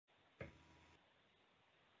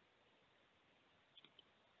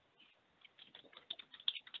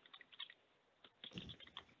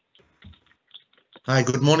Hi,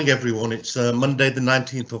 good morning, everyone. It's Monday, the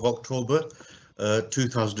 19th of October,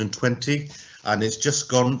 2020, and it's just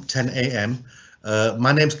gone 10 a.m.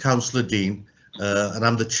 My name's Councillor Dean, and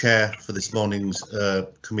I'm the chair for this morning's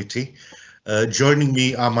committee. Joining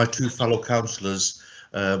me are my two fellow councillors,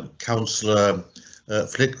 Councillor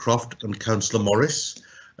Flitcroft and Councillor Morris.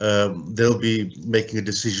 They'll be making a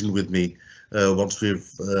decision with me once we've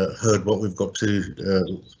heard what we've got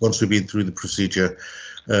to, once we've been through the procedure.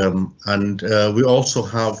 And we also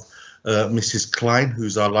have Mrs. Klein,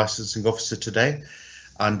 who's our licensing officer today,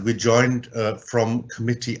 and we're joined from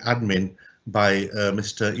committee admin by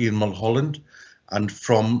Mr. Ian Mulholland, and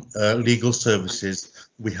from legal services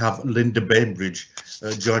we have Linda Bainbridge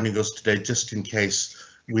joining us today, just in case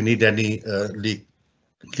we need any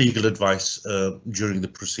legal advice during the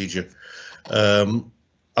procedure.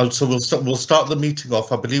 Also, we'll start the meeting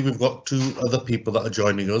off. I believe we've got two other people that are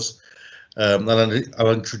joining us. And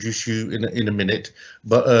I'll introduce you in a minute,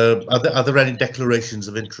 but are there any declarations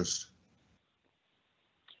of interest?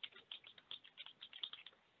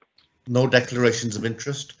 No declarations of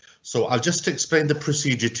interest. So I'll just explain the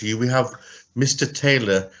procedure to you. We have Mr.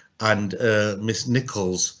 Taylor and Miss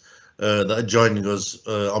Nichols that are joining us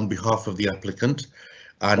on behalf of the applicant,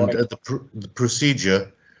 and the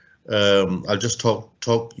procedure. I'll just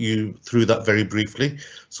talk you through that very briefly.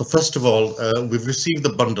 So first of all, we've received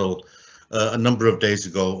the bundle a number of days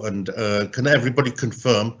ago, and can everybody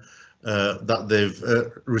confirm that they've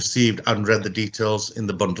received and read the details in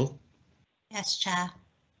the bundle? Yes, Chair.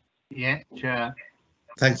 Yeah, Chair.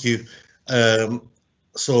 Thank you.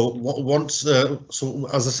 So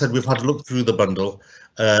as I said, we've had a look through the bundle.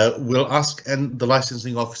 We'll ask the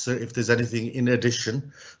licensing officer if there's anything in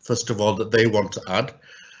addition, first of all, that they want to add.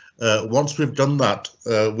 Once we've done that,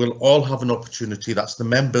 we'll all have an opportunity, that's the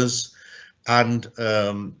members and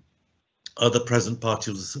other present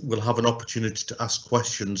parties will have an opportunity to ask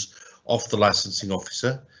questions of the licensing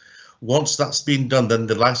officer. Once that's been done, then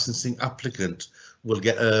the licensing applicant will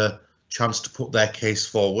get a chance to put their case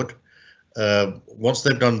forward. Once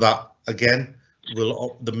they've done that, again,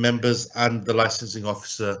 the members and the licensing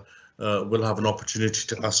officer will have an opportunity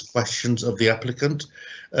to ask questions of the applicant.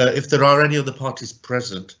 If there are any other parties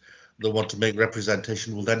present that want to make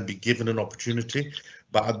representation, will then be given an opportunity.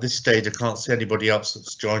 But at this stage, I can't see anybody else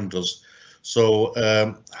that's joined us. So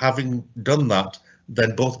having done that,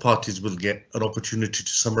 then both parties will get an opportunity to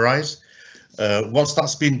summarise. Once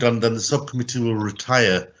that's been done, then the subcommittee will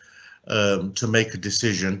retire to make a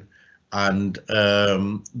decision, and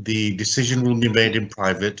the decision will be made in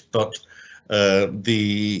private, but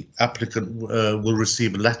the applicant will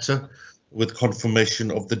receive a letter with confirmation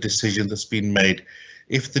of the decision that's been made.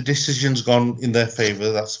 If the decision's gone in their favour,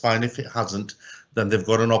 that's fine. If it hasn't, then they've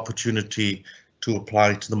got an opportunity to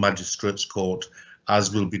apply to the Magistrates' Court,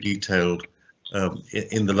 as will be detailed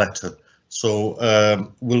in the letter. So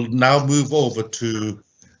we'll now move over to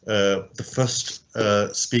the first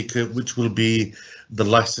speaker, which will be the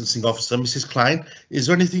licensing officer, Mrs. Klein. Is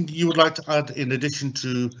there anything you would like to add in addition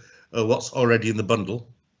to what's already in the bundle?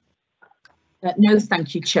 No,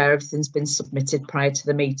 thank you, Chair. Everything's been submitted prior to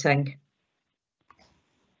the meeting.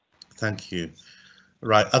 Thank you.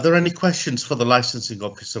 Right, are there any questions for the licensing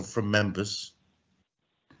officer from members?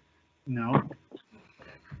 No.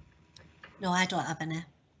 No, I don't have any.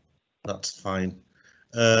 That's fine.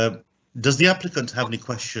 Does the applicant have any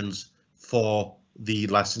questions for the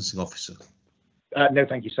licensing officer? No,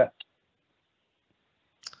 thank you, sir.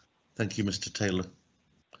 Thank you, Mr. Taylor.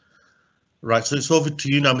 Right, so it's over to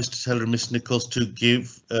you now, Mr. Taylor and Ms. Nichols, to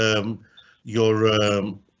give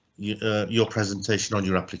your presentation on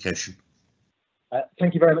your application.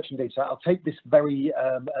 Thank you very much indeed, sir. I'll take this very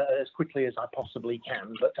as quickly as I possibly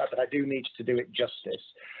can, but I do need to do it justice.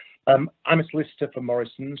 I'm a solicitor for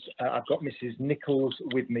Morrison's. I've got Mrs. Nichols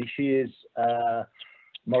with me. She is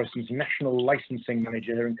Morrison's national licensing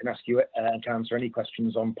manager and can ask you to answer any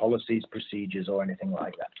questions on policies, procedures, or anything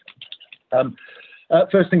like that.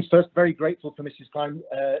 First things first, very grateful for Mrs. Klein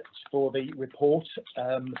for the report.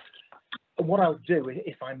 What I'll do,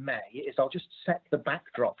 if I may, is I'll just set the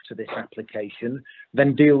backdrop to this application,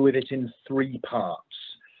 then deal with it in three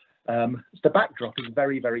parts. The backdrop is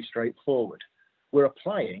very, very straightforward. We're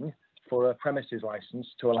applying for a premises license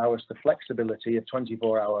to allow us the flexibility of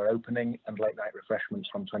 24-hour opening and late night refreshments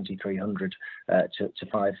from 2300 to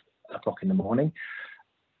 5 o'clock in the morning.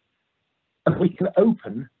 And we can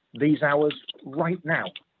open these hours right now.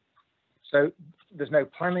 So there's no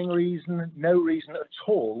planning reason, no reason at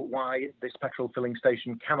all why this petrol filling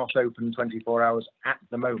station cannot open 24 hours at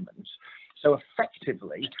the moment. So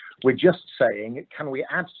effectively, we're just saying, can we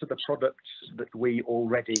add to the products that we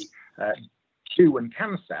already do and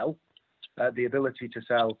can sell the ability to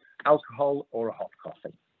sell alcohol or a hot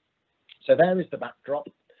coffee. So there is the backdrop.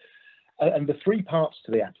 And the three parts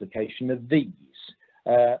to the application are these.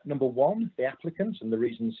 Number one, the applicant and the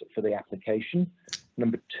reasons for the application.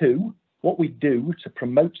 Number two, what we do to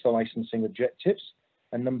promote the licensing objectives.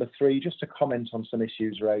 And number three, just to comment on some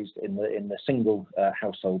issues raised in the single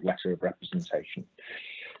household letter of representation.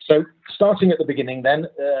 So starting at the beginning then,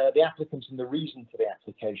 the applicant and the reason for the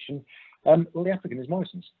application. Well, the applicant is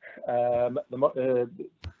Morrison's. The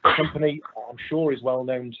company, I'm sure, is well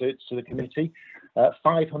known to the committee.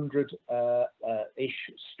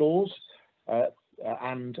 500-ish stores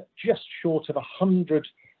and just short of 100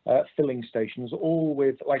 filling stations, all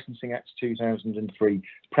with Licensing Act 2003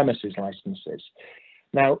 premises licenses.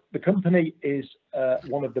 Now, the company is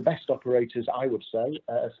one of the best operators, I would say,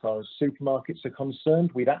 as far as supermarkets are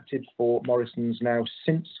concerned. We've acted for Morrison's now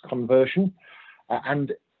since conversion,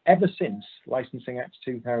 and ever since Licensing Act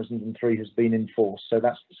 2003 has been in force, so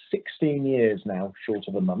that's 16 years now, short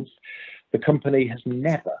of a month. The company has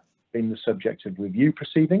never been the subject of review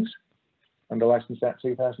proceedings under Licensing Act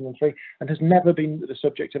 2003 and has never been the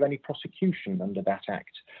subject of any prosecution under that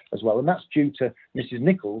act as well. And that's due to Mrs.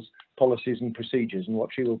 Nichols' policies and procedures. And what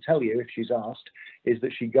she will tell you if she's asked is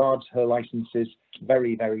that she guards her licenses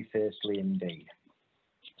very, very fiercely indeed.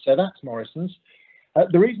 So that's Morrison's.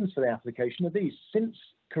 The reasons for the application are these. Since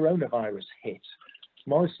coronavirus hit,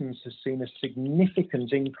 Morrison's has seen a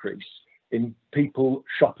significant increase in people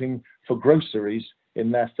shopping for groceries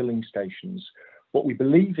in their filling stations. What we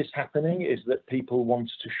believe is happening is that people want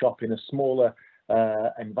to shop in a smaller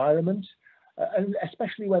environment, and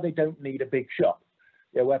especially where they don't need a big shop.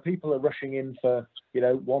 You know, where people are rushing in for,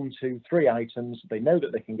 1, 2, 3 items, they know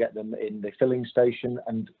that they can get them in the filling station,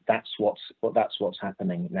 and that's what's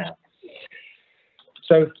happening now.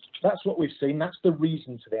 So that's what we've seen. That's the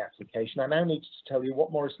reason for the application. I now need to tell you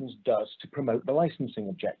what Morrison's does to promote the licensing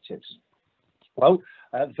objectives. Well,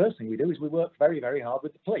 the first thing we do is we work very, very hard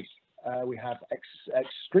with the police. We have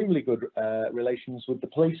extremely good relations with the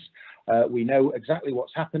police. We know exactly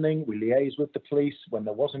what's happening. We liaise with the police. When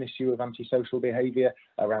there was an issue of antisocial behaviour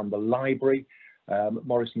around the library,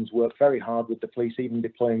 Morrison's worked very hard with the police, even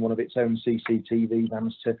deploying one of its own CCTV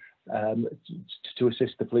vans to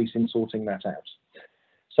assist the police in sorting that out.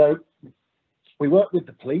 So we work with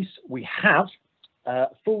the police. We have a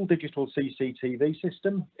full digital CCTV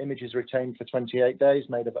system, images retained for 28 days,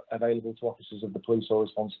 made available to officers of the police or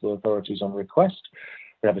responsible authorities on request.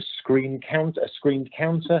 We have a screened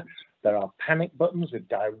counter. There are panic buttons with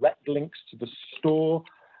direct links to the store.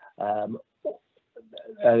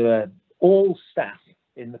 All staff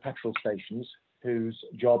in the petrol stations whose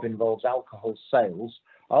job involves alcohol sales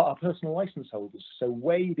are personal license holders, so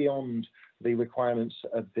way beyond the requirements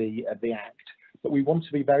of the Act. But we want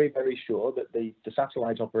to be very, very sure that the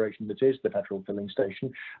satellite operation that is the petrol filling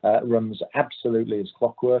station runs absolutely as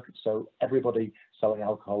clockwork. So everybody selling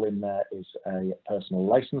alcohol in there is a personal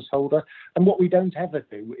license holder. And what we don't ever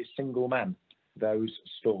do is single man those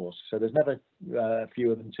stores. So there's never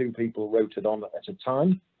fewer than 2 people rotated on at a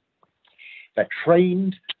time. They're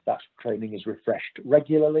trained. That training is refreshed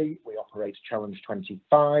regularly. We operate Challenge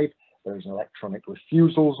 25. There is an electronic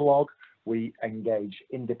refusals log. We engage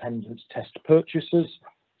independent test purchasers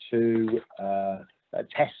to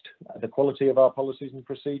test the quality of our policies and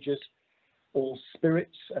procedures. All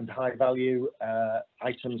spirits and high value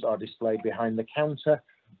items are displayed behind the counter.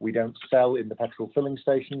 We don't sell in the petrol filling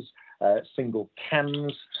stations single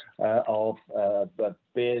cans of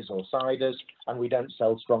beers or ciders, and we don't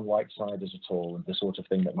sell strong white ciders at all, and the sort of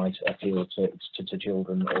thing that might appeal to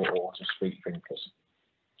children or to street drinkers.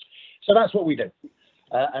 So that's what we do.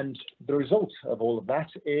 And the result of all of that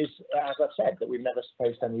is, as I've said, that we've never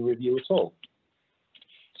faced any review at all.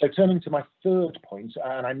 So turning to my third point,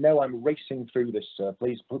 and I know I'm racing through this,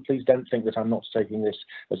 please don't think that I'm not taking this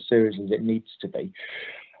as seriously as it needs to be.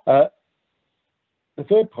 The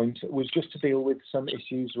third point was just to deal with some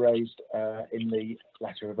issues raised in the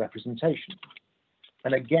letter of representation.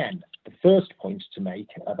 And again, the first point to make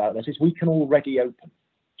about this is we can already open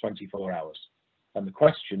 24 hours. And the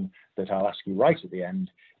question that I'll ask you right at the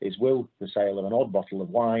end is, will the sale of an odd bottle of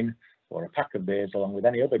wine or a pack of beers along with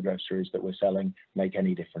any other groceries that we're selling make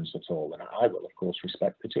any difference at all? And I will, of course,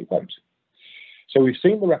 respect that it won't. So we've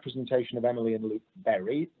seen the representation of Emily and Luke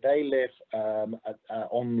Berry. They live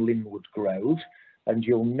on Linwood Grove. And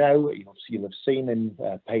you'll know, you'll have seen in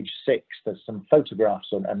page 6, there's some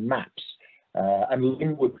photographs and maps. And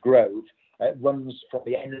Linwood Grove runs from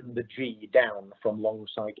the N and the G down from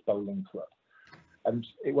Longsight Bowling Club. And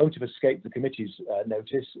it won't have escaped the committee's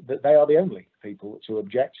notice that they are the only people to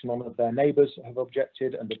object. None of their neighbours have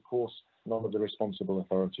objected, and of course, none of the responsible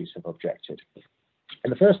authorities have objected.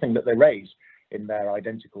 And the first thing that they raise in their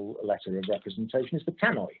identical letter of representation is the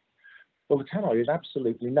tannoy. Well, the tannoy is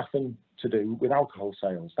absolutely nothing to do with alcohol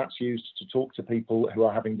sales. That's used to talk to people who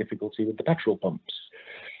are having difficulty with the petrol pumps.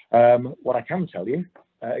 What I can tell you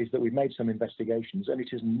is that we've made some investigations, and it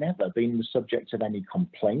has never been the subject of any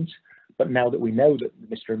complaint. But now that we know that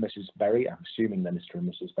Mr. and Mrs. Berry, I'm assuming they're Mr. and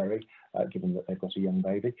Mrs. Berry, given that they've got a young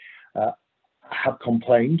baby, have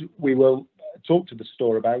complained, we will talk to the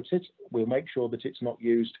store about it. We'll make sure that it's not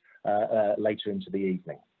used later into the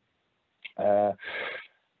evening.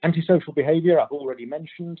 Antisocial behaviour, I've already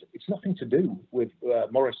mentioned. It's nothing to do with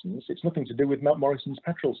Morrison's. It's nothing to do with Morrison's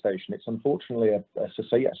petrol station. It's unfortunately a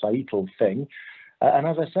societal thing. And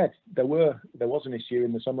as I said, there was an issue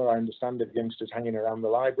in the summer, I understand, of youngsters hanging around the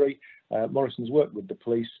library. Morrison's worked with the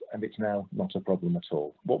police, and it's now not a problem at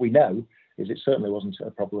all. What we know is it certainly wasn't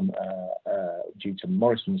a problem due to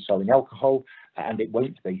Morrison's selling alcohol, and it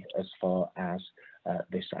won't be as far as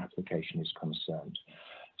this application is concerned.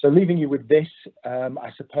 So leaving you with this,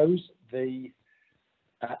 I suppose the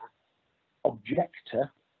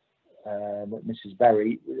objector, Mrs.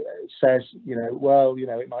 Berry, says, well,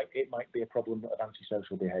 it might be a problem of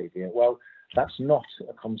antisocial behaviour. Well, that's not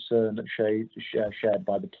a concern that's shared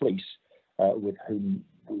by the police, with whom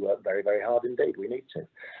we work very, very hard indeed. We need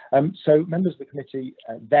to. So, members of the committee,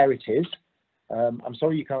 there it is. I'm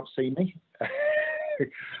sorry you can't see me.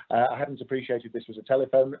 I hadn't appreciated this was a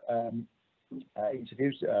telephone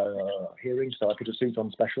interviews, hearings, so I put a suit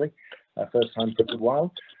on specially, first time for a good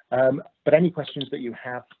while. But any questions that you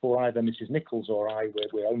have for either Mrs. Nichols or I,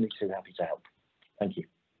 we're only too happy to help. Thank you.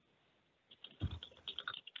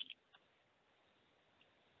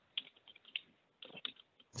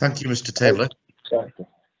 Thank you, Mr. Taylor.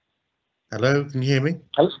 Hello, can you hear me?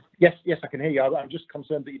 Hello? Yes, I can hear you. I'm just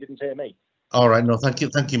concerned that you didn't hear me. All right, no, thank you,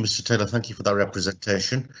 Mr. Taylor. Thank you for that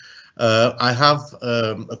representation. I have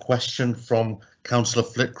a question from Councillor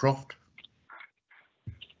Flitcroft.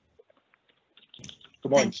 Good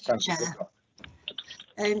morning, Thank you,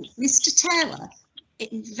 Chair. Mr. Taylor,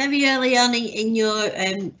 very early on in your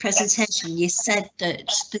presentation, you said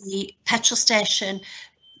that the petrol station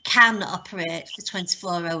can operate for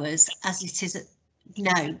 24 hours as it is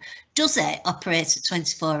now. Does it operate at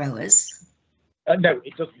 24 hours? No,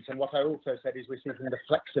 it doesn't. And what I also said is we're seeking the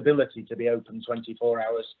flexibility to be open 24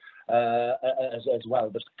 hours as well.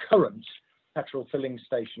 The current petrol filling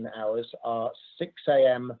station hours are 6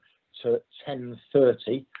 AM to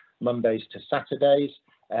 10:30, Mondays to Saturdays,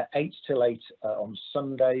 8 till 8 on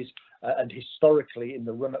Sundays. And historically, in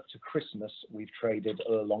the run up to Christmas, we've traded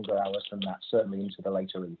longer hours than that, certainly into the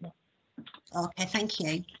later evening. OK, thank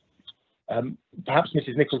you. Perhaps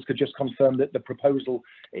Mrs. Nichols could just confirm that the proposal,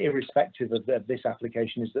 irrespective of this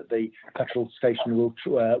application, is that the petrol station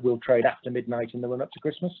will trade after midnight in the run up to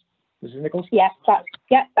Christmas. Mrs. Nichols? Yes,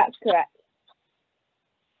 that's correct.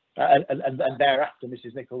 And thereafter,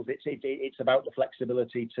 Mrs. Nichols, it's about the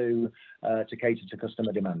flexibility to cater to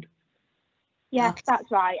customer demand. Yes, that's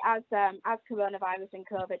right. As coronavirus and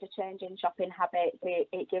COVID are changing shopping habits,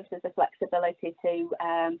 it gives us the flexibility to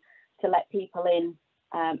let people in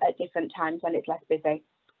at different times when it's less busy.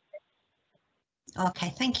 OK,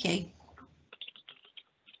 thank you.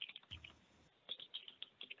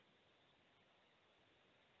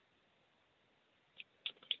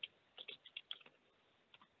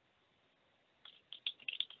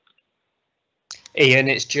 Ian,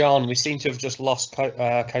 it's John. We seem to have just lost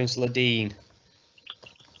Councillor Dean.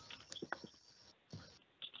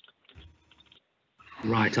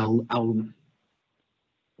 Right, I'll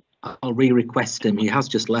re-request him. He has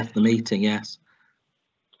just left the meeting, yes.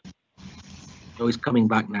 So he's coming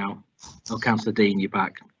back now. Oh, Councillor Dean, you're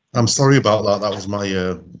back. I'm sorry about that. That was my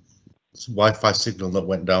Wi-Fi signal that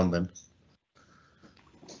went down then.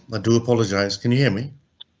 I do apologise. Can you hear me?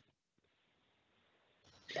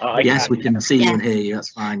 Yes, we can see you and hear you. That's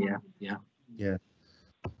fine. Yeah.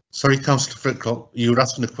 Sorry, Councillor Flitcroft, you were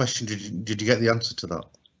asking a question. Did you get the answer to that?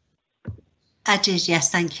 I did.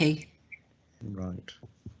 Yes, thank you. Right.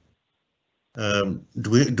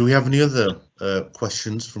 Do we have any other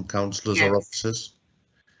questions from councillors or officers?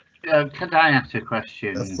 Can I ask a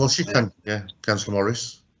question? Of course you can. Yeah, Councillor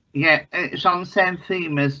Morris. Yeah, it's on the same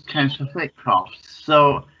theme as Councillor Flitcroft.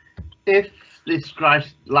 So, if this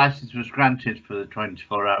licence was granted for the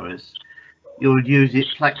 24 hours, you would use it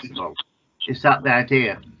flexible. Is that the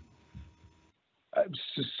idea?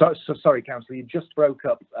 Sorry, Councillor, you just broke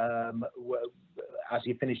up as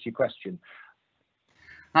you finished your question.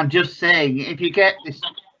 I'm just saying, if you get this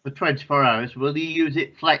for 24 hours, will you use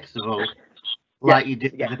it flexible like you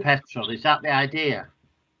did with the petrol? Is that the idea?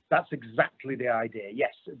 That's exactly the idea.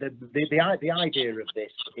 Yes, the idea of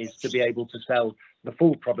this is to be able to sell the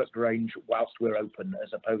full product range whilst we're open,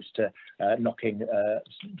 as opposed to knocking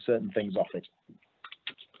certain things off it.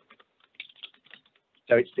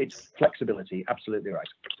 So it's flexibility. Absolutely right.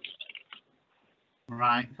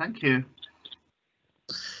 Right. Thank you.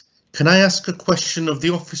 Can I ask a question of the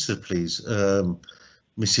officer, please,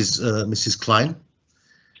 Mrs. Klein?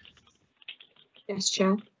 Yes,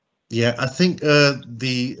 Chair. Yeah, I think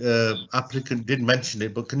the applicant did mention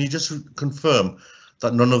it, but can you just confirm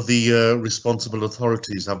that none of the responsible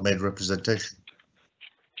authorities have made representation?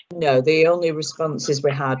 No, the only responses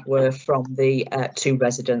we had were from the 2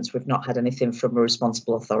 residents. We've not had anything from a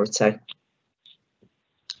responsible authority.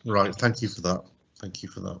 Right, thank you for that. Thank you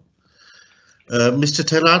for that. Mr.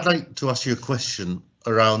 Taylor, I'd like to ask you a question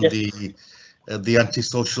around the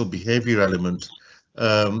antisocial behaviour element.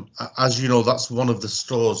 As you know, that's one of the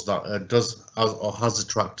stores that does or has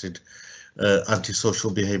attracted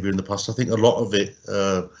antisocial behaviour in the past. I think a lot of it,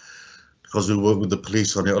 because we work with the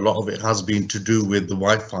police on it, a lot of it has been to do with the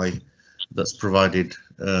Wi-Fi that's provided.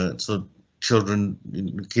 So children,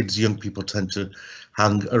 kids, young people tend to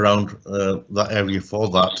hang around that area for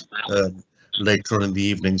that later on in the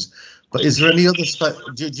evenings. But is there any other,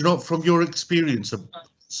 do you know from your experience of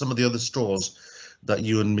some of the other stores that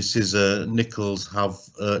you and Mrs. Nichols have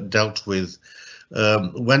dealt with,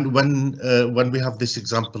 when we have this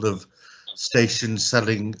example of stations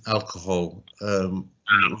selling alcohol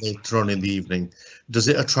later on in the evening, does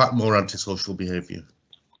it attract more antisocial behaviour?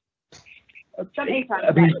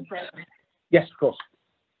 Yes, of course.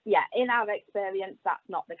 Yeah, in our experience, that's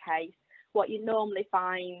not the case. What you normally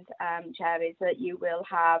find, Chair, is that you will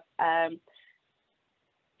have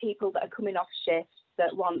people that are coming off shifts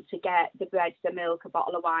that want to get the bread, the milk, a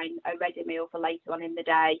bottle of wine, a ready meal for later on in the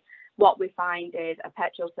day. What we find is a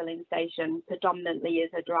petrol filling station predominantly is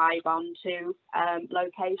a drive-on to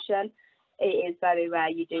location. It is very rare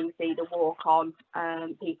you do see the walk-on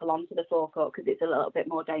people onto the forecourt because it's a little bit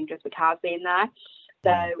more dangerous with cars being there.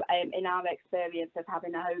 So in our experience of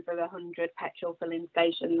having over 100 petrol filling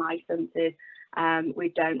station licences, we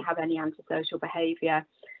don't have any antisocial behaviour.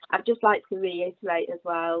 I'd just like to reiterate as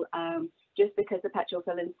well, just because the petrol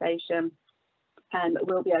filling station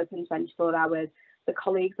will be open 24 hours, the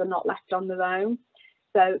colleagues are not left on their own.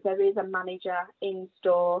 So there is a manager in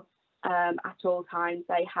store at all times.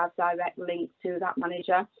 They have direct links to that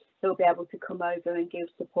manager who'll be able to come over and give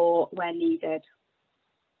support where needed.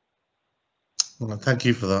 Well, thank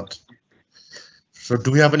you for that. So do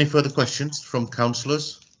we have any further questions from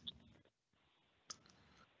councillors?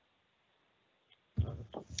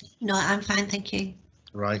 No, I'm fine, thank you.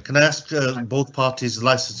 Right, can I ask both parties'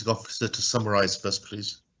 licensing officer to summarise first,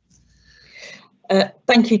 please?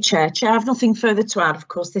 Thank you, Chair. Chair, I have nothing further to add. Of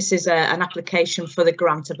course, this is an application for the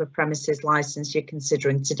grant of a premises licence you're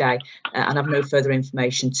considering today, and I've no further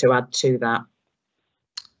information to add to that.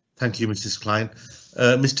 Thank you, Mrs. Klein.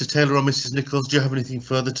 Mr. Taylor or Mrs. Nichols, do you have anything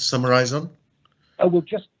further to summarise on? Well,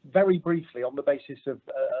 just very briefly, on the basis of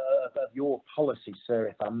your policy, sir,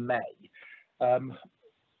 if I may.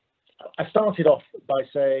 I started off by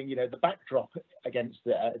saying, you know, the backdrop against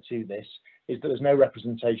to this is that there's no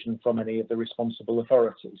representation from any of the responsible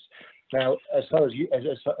authorities. Now, as far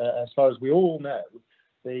as we all know,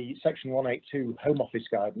 the Section 182 Home Office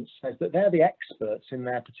guidance says that they're the experts in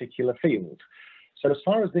their particular field. So as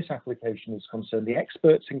far as this application is concerned, the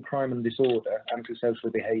experts in crime and disorder,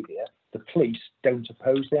 antisocial behaviour, the police don't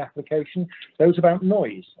oppose the application. Those about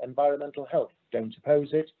noise, environmental health don't oppose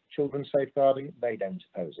it. Children's safeguarding, they don't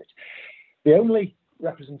oppose it. The only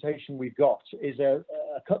representation we've got is a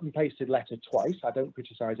cut and pasted letter twice. I don't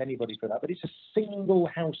criticise anybody for that, but it's a single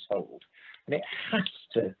household and it has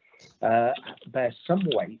to bear some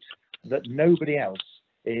weight that nobody else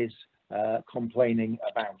is complaining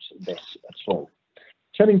about this at all.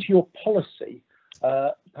 Turning to your policy,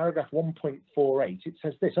 paragraph 1.48, it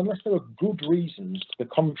says this: unless there are good reasons to the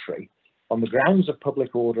contrary, on the grounds of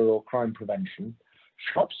public order or crime prevention,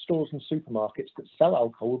 shops, stores and supermarkets that sell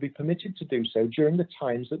alcohol will be permitted to do so during the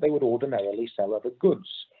times that they would ordinarily sell other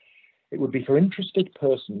goods. It would be for interested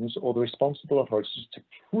persons or the responsible authorities to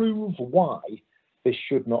prove why this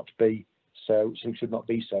should not be so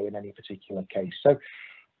in any particular case. So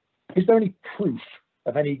is there any proof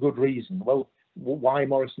of any good reason? Well, why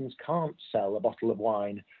Morrison's can't sell a bottle of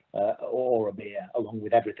wine or a beer along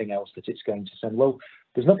with everything else that it's going to send? Well,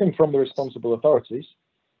 there's nothing from the responsible authorities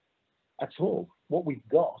at all. What we've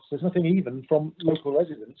got, there's nothing even from local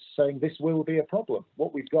residents saying this will be a problem.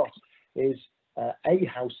 What we've got is a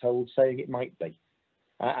household saying it might be.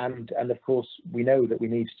 and of course we know that we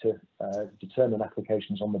need to determine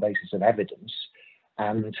applications on the basis of evidence,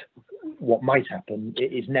 and what might happen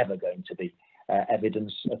is never going to be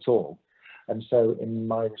evidence at all. And so in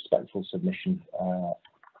my respectful submission,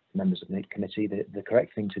 members of the committee, the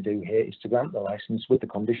correct thing to do here is to grant the licence with the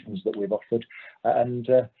conditions that we've offered, and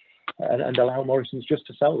allow Morrison's just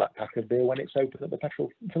to sell that pack of beer when it's open at the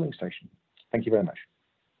petrol filling station. Thank you very much.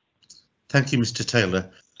 Thank you, Mr. Taylor.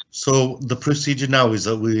 So the procedure now is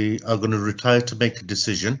that we are going to retire to make a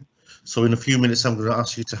decision. So in a few minutes, I'm going to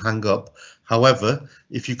ask you to hang up. However,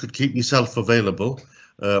 if you could keep yourself available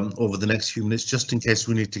over the next few minutes, just in case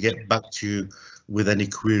we need to get back to you with any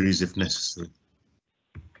queries if necessary.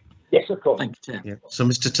 Yes, of course. Thank you, Chair. Yeah. So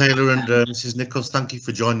Mr. Taylor and Mrs. Nichols, thank you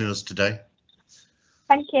for joining us today.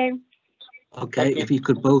 Thank you. Okay, if you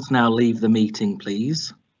could both now leave the meeting,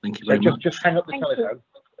 please. Thank you very much. Just hang up the telephone.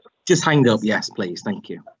 Just hang up, yes, please. Thank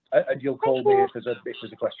you. And you'll call me if there's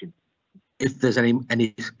a question. If there's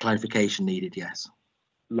any clarification needed, yes.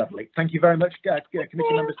 Lovely. Thank you very much,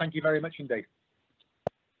 committee members. Thank you very much indeed.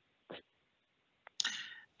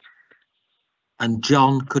 And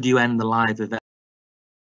John, could you end the live event?